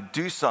try to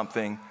do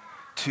something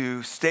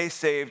to stay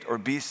saved or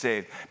be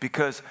saved,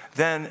 because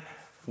then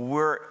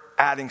we're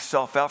adding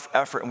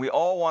self-effort, and we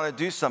all want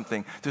to do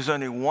something. There's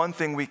only one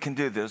thing we can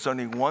do. There's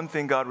only one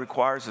thing God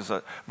requires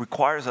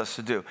us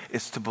to do.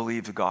 It's to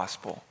believe the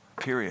gospel,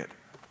 period.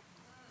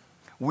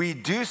 We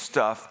do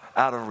stuff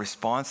out of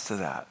response to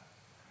that.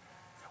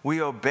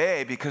 We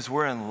obey because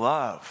we're in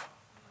love.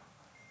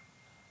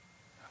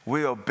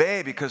 We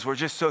obey because we're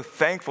just so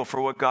thankful for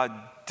what God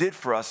did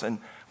for us, and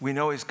we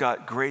know he's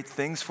got great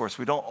things for us.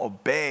 We don't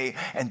obey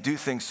and do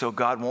things so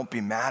God won't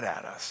be mad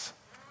at us.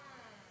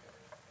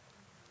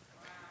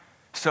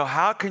 So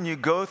how can you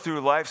go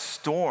through life's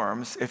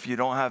storms if you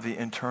don't have the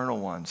internal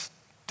ones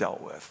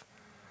dealt with?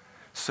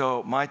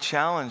 So my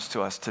challenge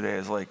to us today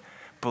is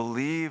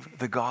believe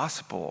the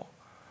gospel,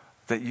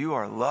 that you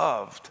are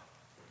loved,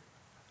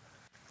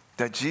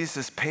 that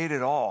Jesus paid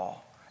it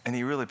all, and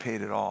he really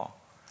paid it all.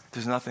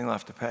 There's nothing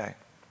left to pay.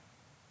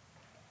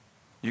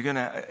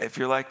 If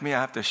you're like me, I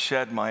have to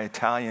shed my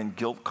Italian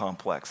guilt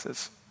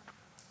complexes.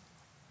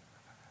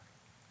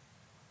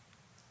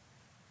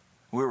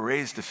 We were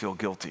raised to feel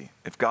guilty.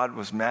 If God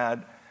was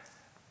mad,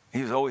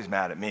 he was always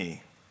mad at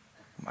me.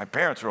 My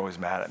parents were always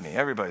mad at me.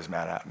 Everybody's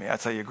mad at me.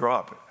 That's how you grow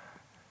up.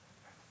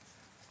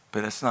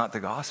 But it's not the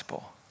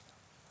gospel.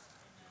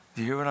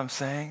 Do you hear what I'm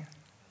saying?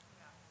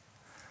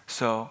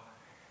 So,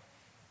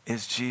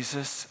 is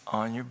Jesus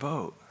on your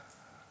boat?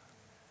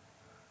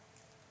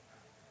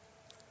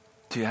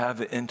 Do you have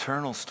the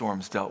internal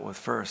storms dealt with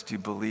first? Do you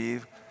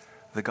believe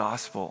the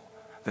gospel,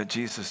 that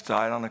Jesus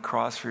died on the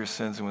cross for your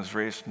sins and was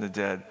raised from the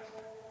dead?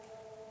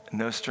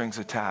 No strings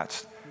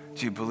attached.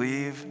 Do you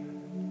believe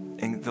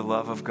in the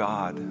love of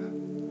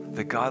God?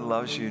 That God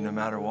loves you no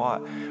matter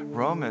what?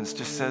 Romans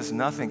just says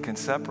nothing can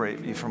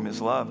separate you from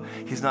his love.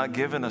 He's not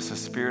given us a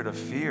spirit of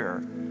fear,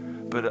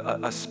 but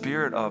a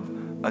spirit of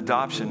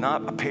adoption,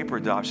 not a paper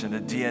adoption, a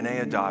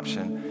DNA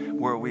adoption,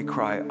 where we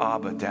cry,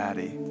 Abba,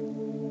 Daddy.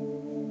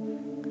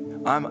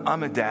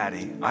 I'm a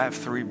daddy. I have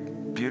 3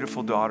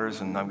 beautiful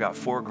daughters, and I've got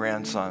 4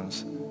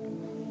 grandsons.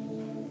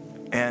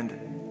 And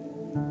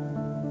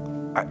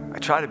I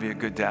try to be a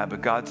good dad,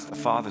 but God's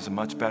Father's a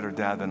much better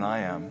dad than I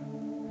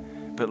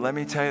am. But let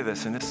me tell you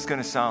this, and this is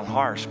going to sound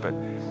harsh, but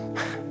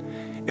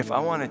if I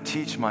want to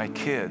teach my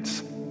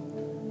kids,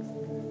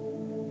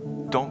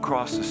 don't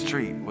cross the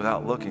street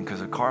without looking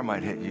because a car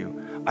might hit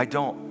you, I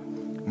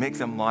don't make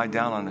them lie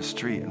down on the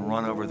street and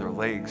run over their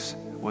legs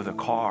with a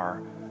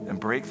car and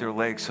break their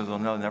legs so they'll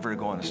know never to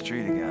go on the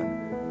street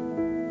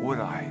again. Would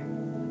I?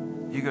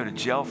 You go to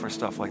jail for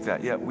stuff like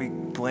that. Yet we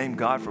blame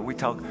God for it.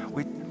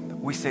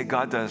 We say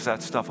God does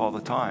that stuff all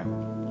the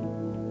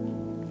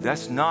time.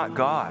 That's not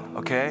God,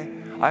 okay?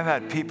 I've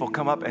had people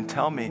come up and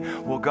tell me,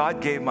 well,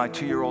 God gave my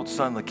 2-year-old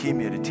son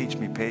leukemia to teach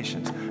me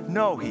patience.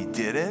 No, he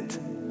didn't.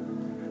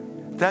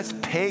 That's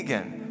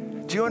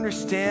pagan. Do you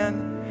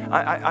understand?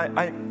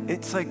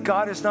 It's like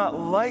God is not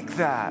like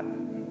that.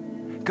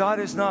 God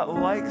is not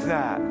like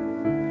that.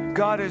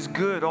 God is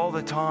good all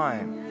the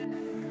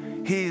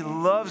time. He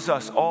loves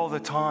us all the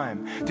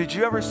time. Did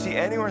you ever see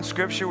anywhere in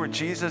Scripture where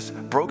Jesus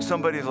broke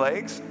somebody's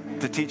legs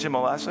to teach him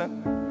a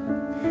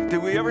lesson?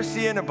 Did we ever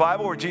see in the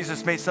Bible where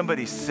Jesus made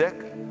somebody sick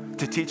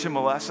to teach him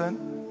a lesson?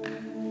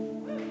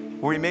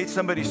 Where he made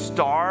somebody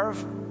starve?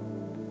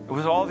 It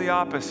was all the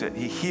opposite.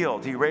 He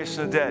healed. He raised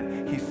from the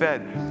dead. He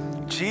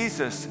fed.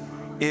 Jesus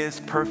is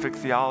perfect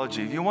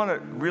theology. If you want to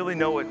really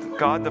know what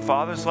God the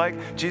Father's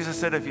like, Jesus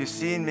said, if you've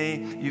seen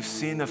me, you've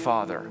seen the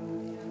Father.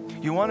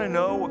 You want to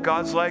know what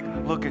God's like?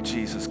 Look at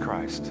Jesus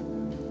Christ.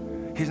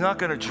 He's not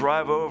going to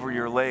drive over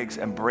your legs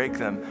and break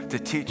them to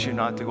teach you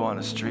not to go on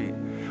the street.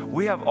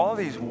 We have all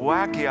these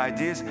wacky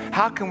ideas.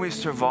 How can we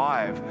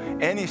survive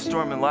any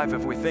storm in life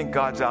if we think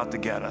God's out to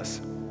get us?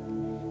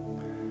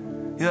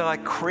 You know,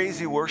 like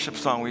crazy worship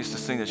song we used to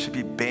sing that should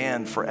be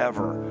banned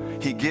forever.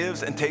 He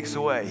gives and takes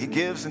away. He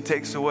gives and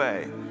takes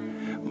away.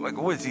 Like,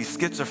 what is he,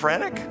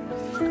 schizophrenic?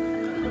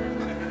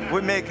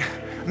 Would make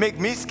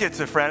me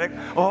schizophrenic.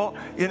 Oh,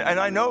 and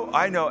I know,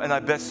 and I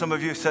bet some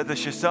of you said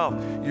this yourself.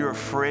 You're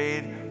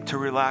afraid to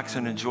relax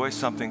and enjoy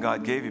something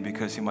God gave you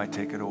because he might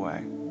take it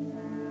away.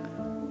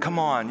 Come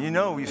on, you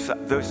know,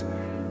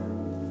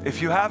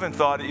 if you haven't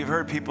thought it, you've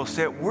heard people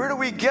say it. Where do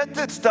we get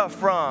that stuff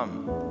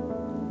from?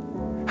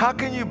 How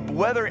can you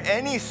weather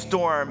any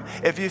storm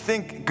if you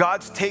think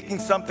God's taking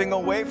something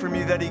away from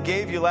you that he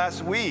gave you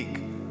last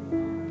week?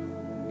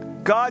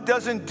 God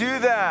doesn't do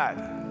that.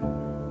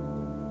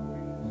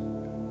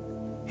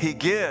 He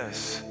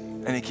gives,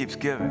 and he keeps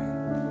giving.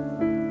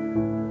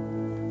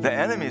 The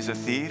enemy is a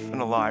thief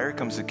and a liar,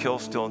 comes to kill,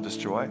 steal, and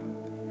destroy.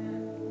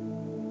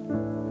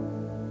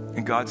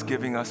 And God's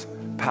giving us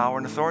power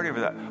and authority over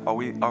that. Are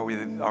we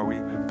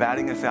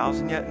batting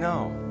 1,000 yet?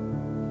 No.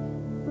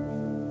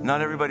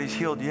 Not everybody's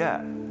healed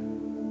yet.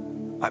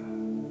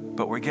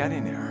 But we're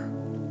getting there.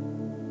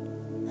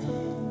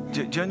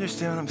 Do you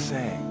understand what I'm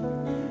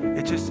saying?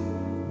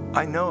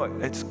 I know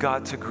it's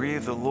got to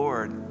grieve the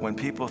Lord when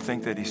people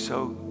think that he's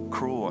so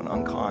cruel and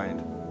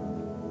unkind.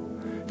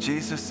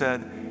 Jesus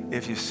said,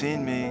 if you've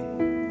seen me,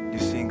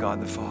 you've seen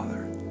God the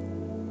Father.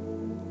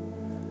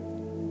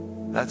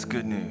 That's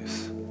good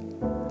news.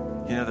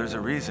 You know, there's a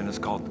reason it's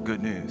called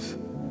good news.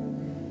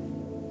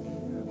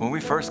 When we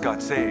first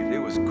got saved, it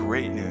was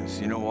great news.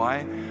 You know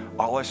why?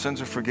 All our sins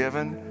are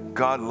forgiven.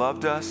 God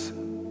loved us.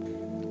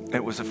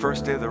 It was the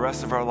first day of the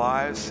rest of our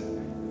lives.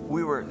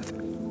 We were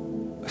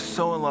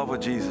so in love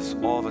with Jesus,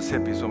 all of us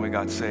hippies, when we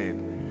got saved.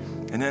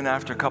 And then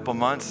after a couple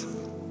months,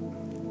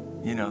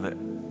 you know, that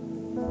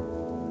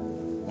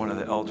one of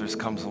the elders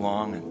comes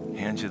along and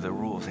hands you the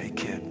rules. Hey,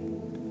 kid,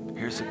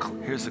 here's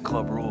the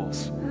club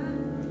rules.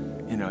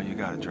 You know, you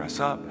got to dress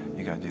up.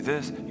 You got to do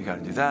this. You got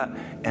to do that.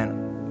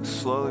 And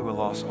slowly we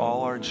lost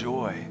all our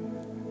joy.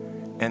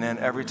 And then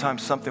every time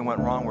something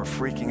went wrong, we're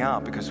freaking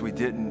out because we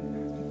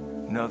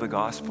didn't know the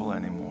gospel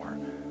anymore.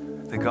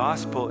 The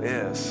gospel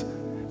is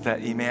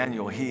that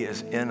Emmanuel, he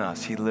is in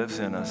us. He lives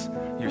in us.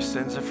 Your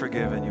sins are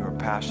forgiven. You are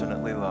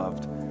passionately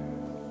loved.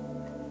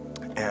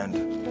 And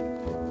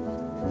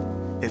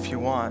if you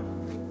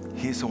want,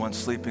 he's the one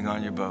sleeping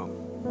on your boat.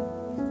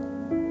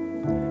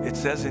 It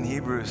says in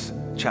Hebrews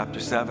chapter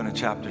 7 and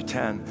chapter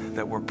 10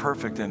 that we're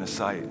perfect in his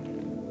sight. I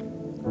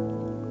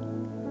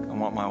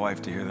want my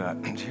wife to hear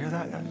that. Did you hear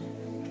that?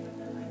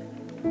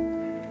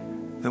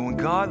 That when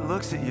God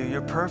looks at you,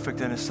 you're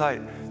perfect in his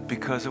sight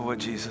because of what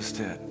Jesus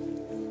did.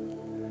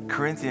 2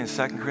 Corinthians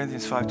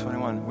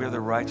 5:21, we are the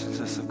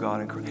righteousness of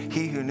God in Christ.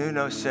 He who knew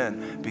no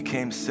sin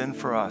became sin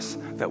for us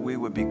that we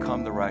would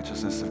become the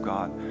righteousness of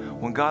God.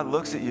 When God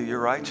looks at you, you're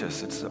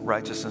righteous. It's the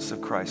righteousness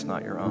of Christ,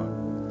 not your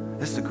own.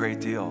 This is a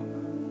great deal.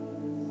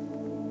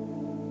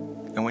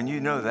 And when you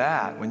know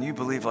that, when you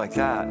believe like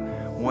that,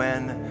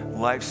 when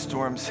life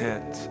storms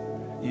hit,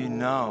 you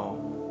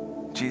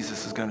know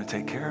Jesus is going to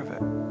take care of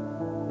it.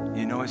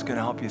 You know he's going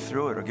to help you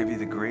through it or give you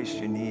the grace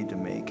you need to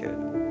make it.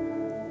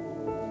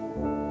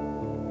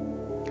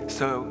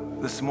 So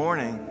this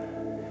morning,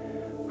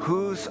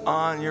 who's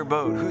on your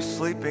boat? Who's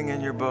sleeping in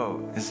your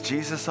boat? Is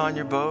Jesus on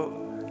your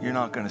boat? You're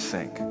not going to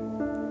sink.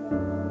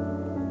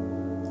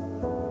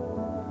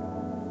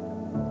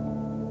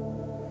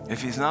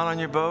 If he's not on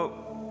your boat,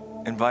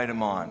 invite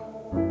him on.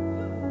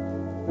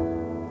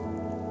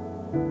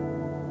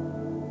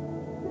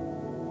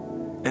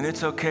 And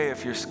it's okay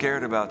if you're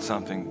scared about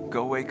something.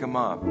 Go wake him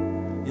up.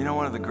 You know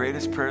one of the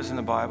greatest prayers in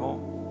the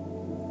Bible?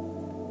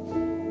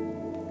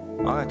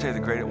 I'm going to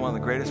tell you one of the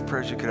greatest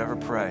prayers you could ever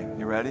pray.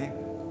 You ready?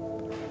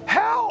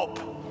 Help!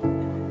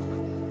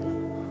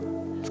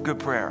 It's a good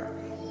prayer.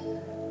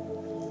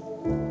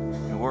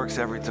 It works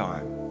every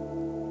time.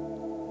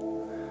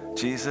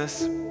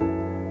 Jesus,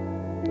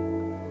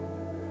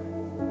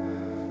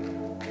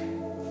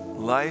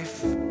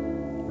 life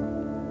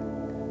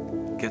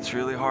gets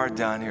really hard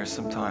down here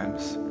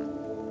sometimes.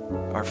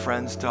 Our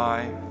friends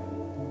die.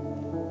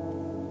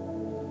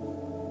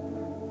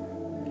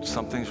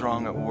 Something's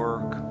wrong at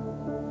work.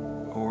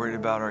 We're worried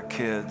about our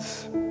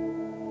kids. We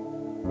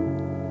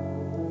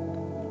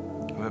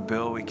have a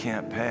bill we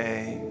can't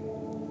pay.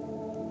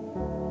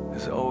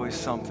 There's always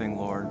something,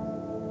 Lord.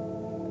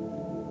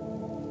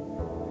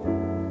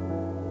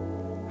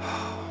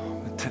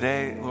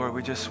 Today, Lord,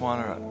 we just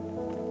want to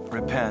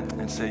repent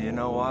and say, you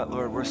know what,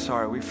 Lord, we're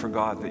sorry. We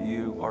forgot that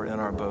you are in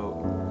our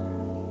boat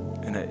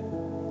and that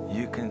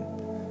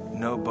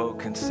no boat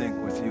can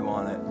sink with you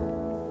on it.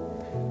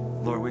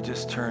 Lord, we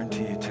just turn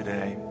to you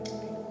today.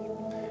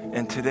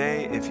 And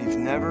today, if you've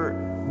never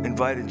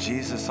invited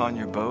Jesus on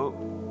your boat,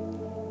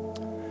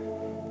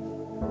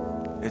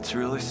 it's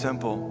really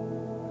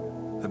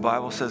simple. The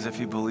Bible says if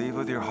you believe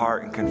with your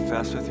heart and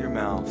confess with your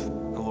mouth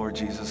the Lord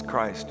Jesus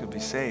Christ, you'll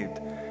be saved.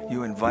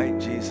 You invite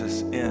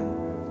Jesus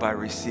in by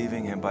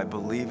receiving him, by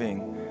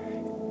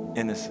believing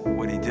in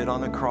what he did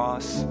on the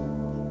cross,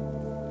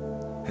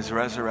 his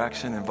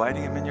resurrection,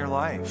 inviting him in your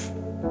life,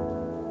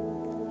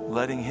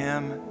 letting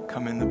him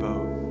come in the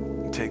boat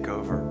and take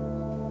over.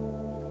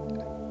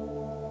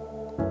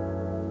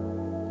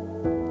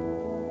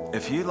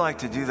 If you'd like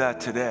to do that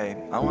today,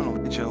 I want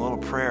to lead you in a little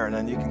prayer, and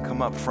then you can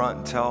come up front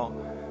and tell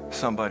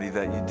somebody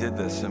that you did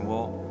this, and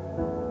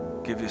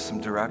we'll give you some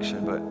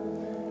direction. But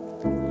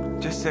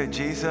just say,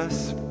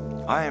 Jesus,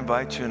 I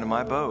invite you into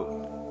my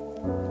boat.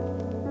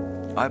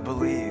 I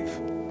believe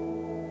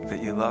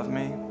that you love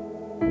me.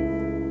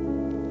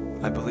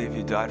 I believe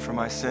you died for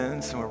my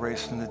sins and were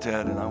raised from the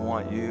dead, and I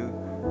want you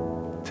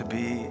to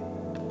be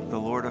the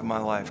Lord of my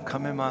life.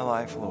 Come in my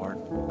life, Lord.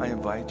 I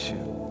invite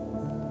you.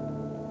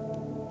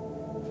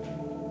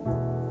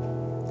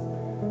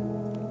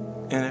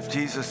 And if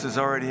Jesus is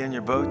already in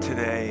your boat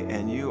today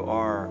and you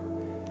are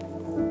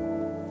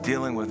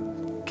dealing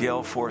with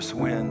gale force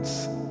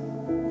winds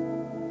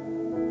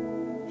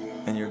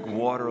and you're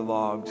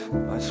waterlogged,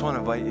 I just want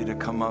to invite you to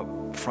come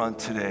up front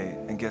today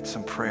and get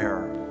some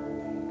prayer.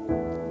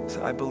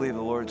 So I believe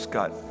the Lord's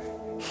got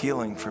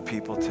healing for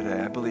people today.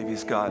 I believe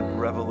he's got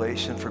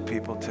revelation for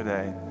people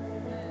today.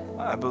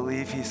 I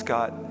believe he's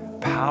got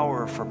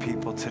power for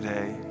people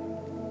today.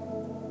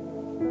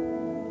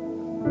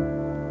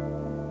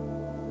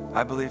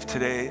 I believe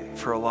today,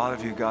 for a lot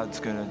of you,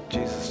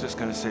 Jesus is just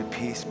going to say,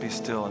 peace, be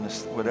still. And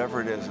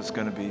whatever it is, it's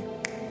going to be,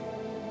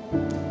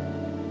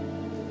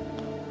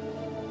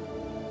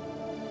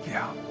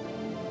 yeah.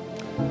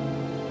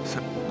 So,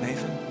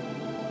 Nathan?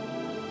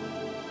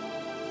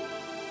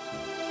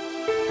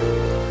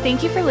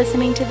 Thank you for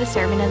listening to the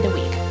Sermon of the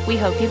Week. We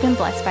hope you've been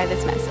blessed by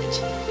this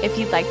message. If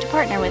you'd like to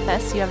partner with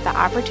us, you have the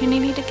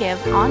opportunity to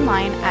give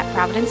online at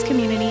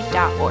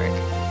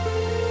providencecommunity.org.